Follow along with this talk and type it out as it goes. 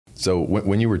So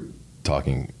when you were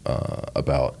talking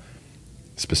about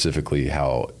specifically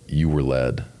how you were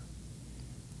led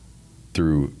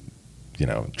through,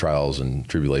 trials and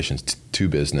tribulations to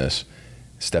business,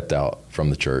 stepped out from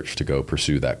the church to go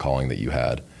pursue that calling that you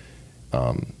had,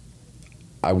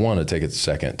 I want to take a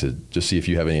second to just see if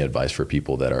you have any advice for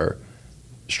people that are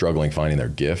struggling finding their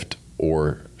gift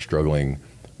or struggling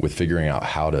with figuring out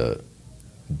how to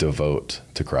devote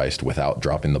to Christ without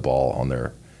dropping the ball on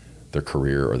their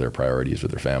career or their priorities or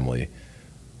their family.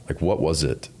 Like, what was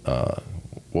it? What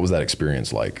was that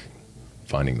experience like,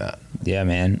 finding that? Yeah,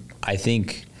 man. I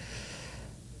think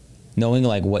knowing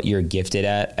like what you're gifted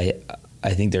at, I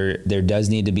think there does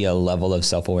need to be a level of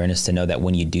self-awareness to know that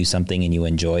when you do something and you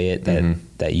enjoy it,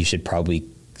 that you should probably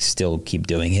still keep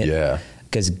doing it. Yeah.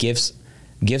 Because gifts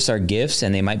are gifts,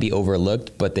 and they might be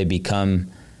overlooked, but they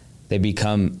become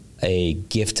a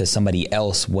gift to somebody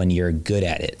else when you're good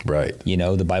at it. Right.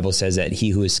 The Bible says that he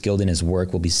who is skilled in his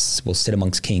work will sit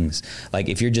amongst kings. Like,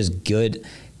 if you're just good,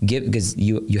 because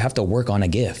you have to work on a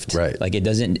gift. Right. Like,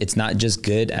 it's not just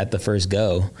good at the first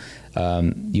go.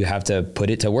 You have to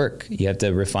put it to work. You have to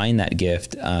refine that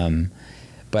gift.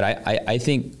 But I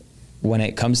think when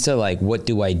it comes to like, what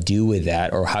do I do with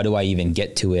that, or how do I even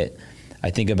get to it? I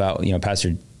think about,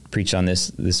 Pastor preached on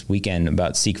this weekend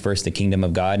about seek first the kingdom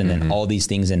of God, and then all these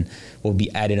things and will be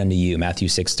added unto you, Matthew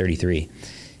 6:33.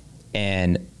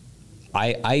 And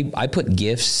I put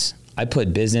gifts, I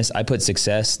put business, I put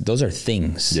success. Those are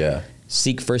things. Yeah.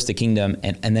 Seek first the kingdom,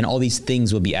 and then all these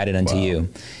things will be added unto you.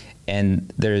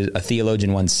 And there's a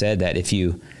theologian once said that if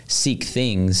you seek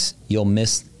things, you'll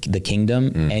miss the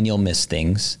kingdom and you'll miss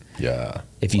things. Yeah.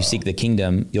 If you seek the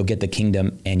kingdom, you'll get the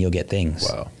kingdom and you'll get things.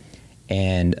 Wow.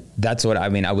 And that's what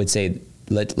I would say.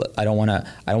 I don't want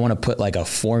to put like a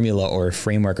formula or a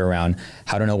framework around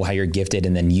how to know how you're gifted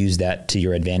and then use that to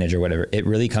your advantage or whatever. It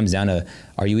really comes down to,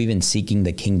 are you even seeking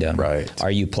the kingdom? Right.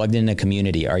 Are you plugged in a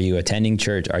community? Are you attending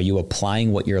church? Are you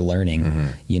applying what you're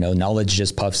learning? Knowledge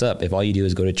just puffs up. If all you do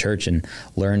is go to church and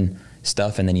learn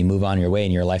stuff and then you move on your way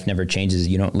and your life never changes,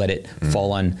 you don't let it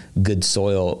fall on good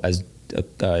soil, as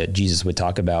Jesus would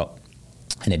talk about,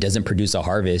 and it doesn't produce a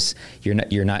harvest, you're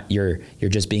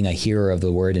just being a hearer of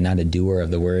the word and not a doer of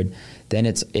the word, then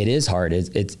it is hard.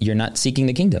 You're not seeking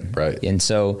the kingdom. Right. And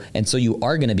so you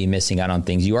are going to be missing out on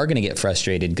things. You are going to get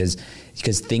frustrated because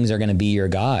things are going to be your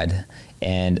God.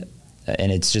 And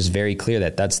it's just very clear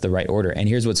that that's the right order. And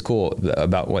here's what's cool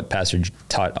about what Pastor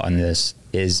taught on this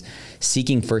is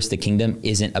seeking first the kingdom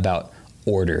isn't about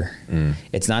order.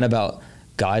 It's not about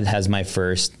God has my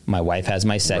first, my wife has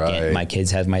my second, my kids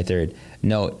have my third.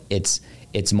 No, it's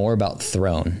more about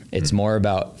throne. It's more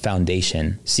about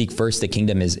foundation. Seek first the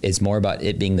kingdom is more about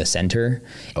it being the center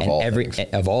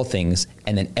of all things,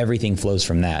 and then everything flows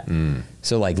from that.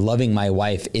 So like loving my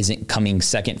wife isn't coming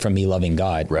second from me loving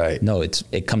God. Right. No,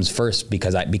 it comes first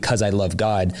because I love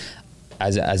God.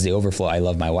 As the overflow, I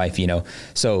love my wife,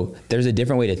 So there's a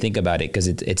different way to think about it, because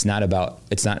it's not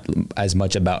as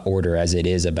much about order as it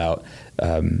is about,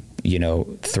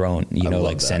 throne,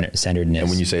 like centeredness. And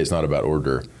when you say it's not about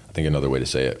order, I think another way to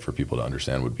say it for people to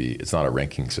understand would be, it's not a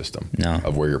ranking system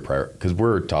of where you're because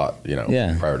we're taught,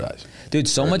 prioritize. Dude,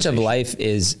 so much of life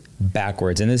is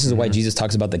backwards. And this is why Jesus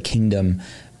talks about the kingdom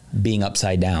being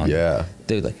upside down. Yeah.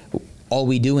 Dude, all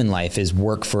we do in life is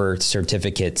work for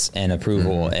certificates and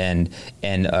approval, and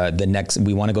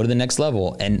we want to go to the next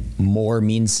level, and more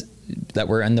means that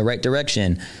we're in the right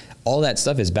direction. All that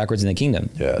stuff is backwards in the kingdom.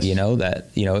 Yes.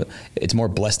 It's more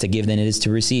blessed to give than it is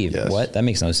to receive. Yes. What? That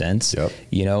makes no sense. Yep.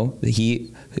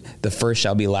 The first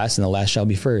shall be last and the last shall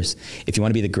be first. If you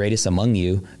want to be the greatest among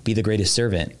you, be the greatest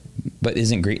servant. But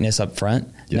isn't greatness up front?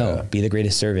 Yeah. No, be the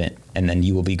greatest servant, and then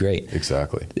you will be great.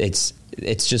 Exactly. It's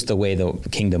just the way the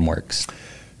kingdom works.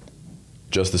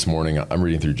 Just this morning, I'm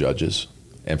reading through Judges,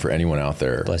 and for anyone out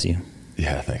there... Bless you.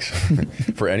 Yeah, thanks.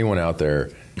 For anyone out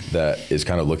there that is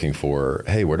kind of looking for,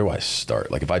 hey, where do I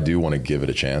start? Like, if I do want to give it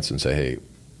a chance and say, hey,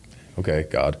 okay,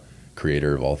 God,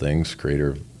 creator of all things, creator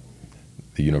of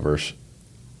the universe,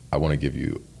 I want to give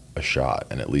you a shot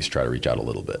and at least try to reach out a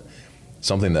little bit.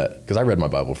 Something that... Because I read my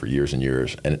Bible for years and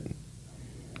years, and it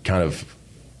kind of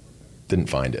didn't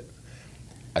find it.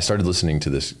 I started listening to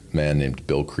this man named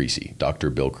Bill Creasy, Dr.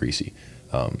 Bill Creasy.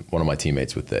 One of my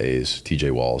teammates with the A's,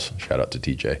 TJ Walls, shout out to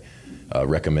TJ,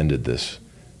 recommended this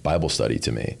Bible study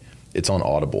to me. It's on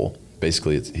Audible.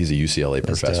 Basically, he's a UCLA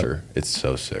professor. Dope. It's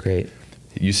so sick. Great.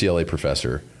 UCLA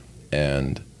professor.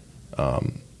 And,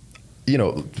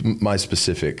 my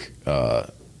specific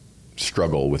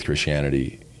struggle with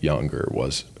Christianity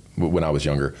when I was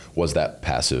younger, was that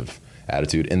passive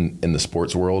attitude. In the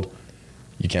sports world,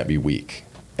 you can't be weak.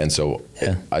 And so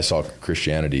Yeah. I saw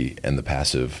Christianity and the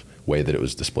passive way that it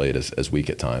was displayed as weak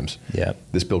at times. Yeah.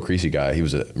 This Bill Creasy guy, he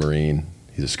was a Marine.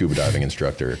 He's a scuba diving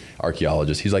instructor,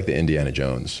 archaeologist. He's like the Indiana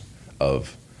Jones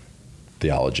of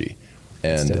theology.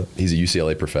 And he's a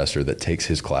UCLA professor that takes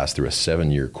his class through a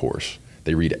 7-year course.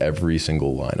 They read every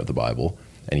single line of the Bible,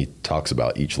 and he talks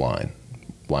about each line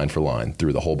for line,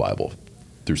 through the whole Bible,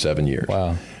 through 7 years.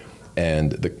 Wow.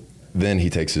 And then he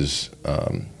takes his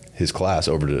class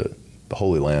over to the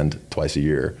Holy Land twice a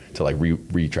year to like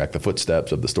retrack the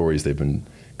footsteps of the stories they've been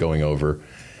going over.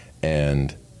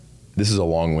 And this is a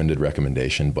long-winded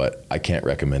recommendation, but I can't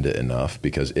recommend it enough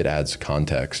because it adds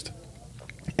context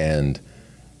and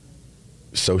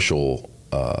social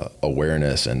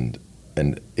awareness, and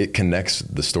it connects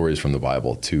the stories from the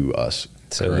Bible to us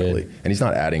currently. Good. And he's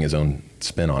not adding his own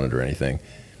spin on it or anything.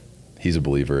 He's a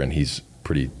believer, and he's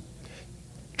pretty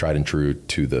tried and true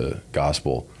to the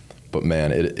gospel. But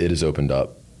man, it has opened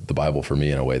up the Bible for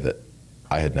me in a way that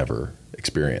I had never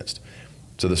experienced.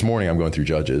 So this morning I'm going through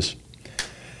Judges,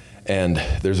 and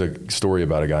there's a story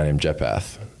about a guy named Jephthah.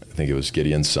 I think it was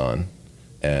Gideon's son.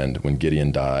 And when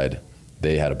Gideon died,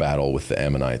 they had a battle with the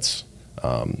Ammonites,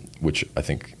 which I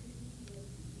think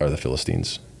are the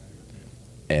Philistines.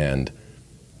 And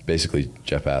basically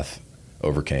Jephthah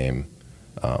overcame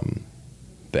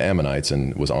the Ammonites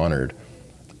and was honored.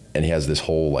 And he has this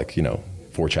whole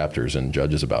 4 chapters in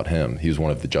Judges about him. He was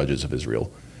one of the judges of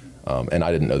Israel. And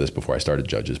I didn't know this before I started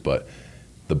Judges, but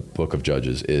the book of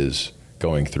Judges is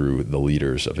going through the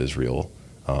leaders of Israel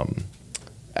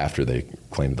after they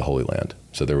claimed the Holy Land.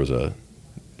 So there was a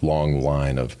long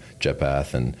line of Jephthah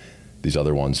and these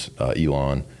other ones,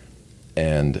 Elon.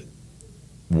 And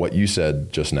what you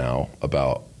said just now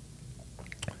about,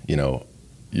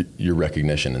 your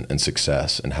recognition and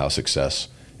success and how success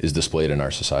is displayed in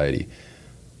our society.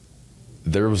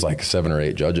 There was like 7 or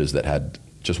 8 judges that had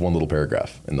just one little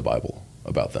paragraph in the Bible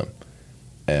about them.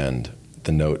 And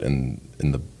the note in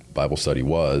the Bible study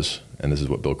was, and this is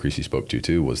what Bill Creasy spoke to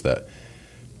too, was that,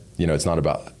 it's not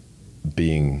about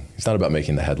making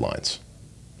the headlines.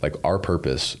 Like our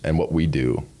purpose and what we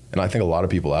do. And I think a lot of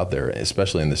people out there,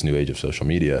 especially in this new age of social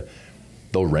media,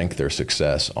 they'll rank their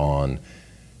success on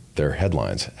their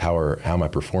headlines. How am I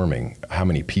performing? How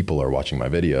many people are watching my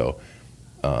video?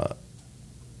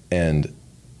 And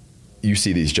you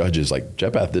see these judges, like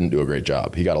Jephthah didn't do a great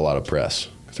job. He got a lot of press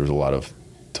because there was a lot of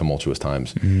tumultuous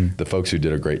times. Mm-hmm. The folks who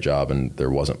did a great job and there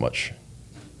wasn't much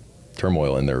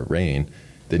turmoil in their reign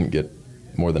didn't get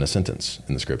more than a sentence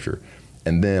in the scripture.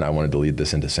 And then I wanted to lead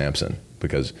this into Samson,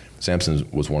 because Samson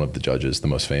was one of the judges, the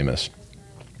most famous.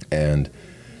 And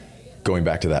going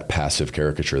back to that passive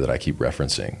caricature that I keep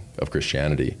referencing of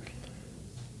Christianity,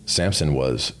 Samson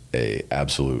was a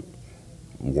absolute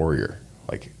warrior,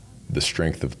 like the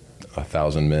strength of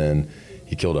 1,000 men.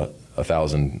 He killed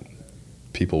 1,000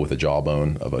 people with a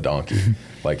jawbone of a donkey.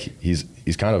 Like he's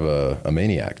kind of a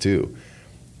maniac too.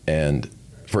 And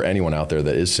for anyone out there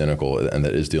that is cynical and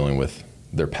that is dealing with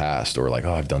their past, or like,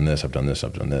 oh, I've done this,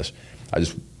 I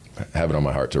just have it on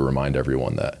my heart to remind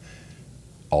everyone that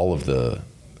all of the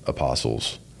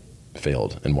apostles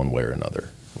failed in one way or another.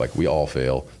 Like we all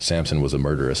fail. Samson was a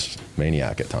murderous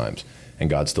maniac at times, and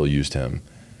God still used him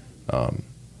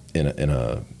in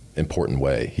a important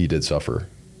way. He did suffer,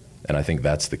 and I think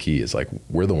that's the key. Is like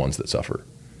we're the ones that suffer,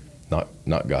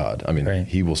 not God. I mean, right.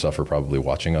 He will suffer probably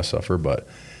watching us suffer, but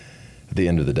at the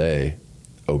end of the day,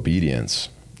 obedience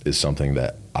is something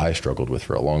that I struggled with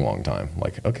for a long, long time.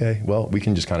 Like, okay, well, we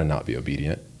can just kind of not be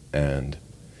obedient and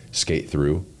skate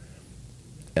through.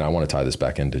 And I want to tie this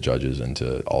back into Judges and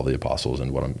to all the apostles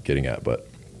and what I'm getting at. But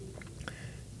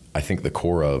I think the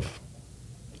core of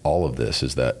all of this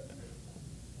is that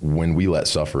when we let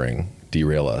suffering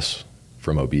derail us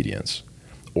from obedience,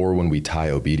 or when we tie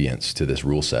obedience to this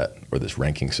rule set or this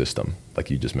ranking system,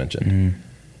 like you just mentioned,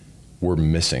 we're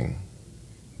missing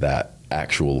that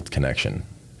actual connection.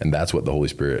 And that's what the Holy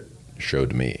Spirit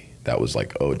showed me. That was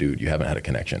like, oh, dude, you haven't had a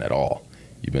connection at all.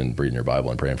 You've been reading your Bible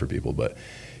and praying for people, but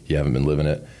you haven't been living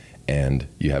it, and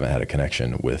you haven't had a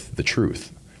connection with the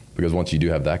truth. Because once you do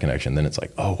have that connection, then it's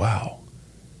like, oh, wow,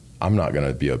 I'm not going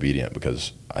to be obedient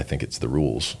because I think it's the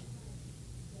rules.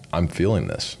 I'm feeling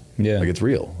this. Yeah. Like it's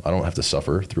real. I don't have to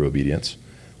suffer through obedience.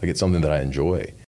 Like it's something that I enjoy.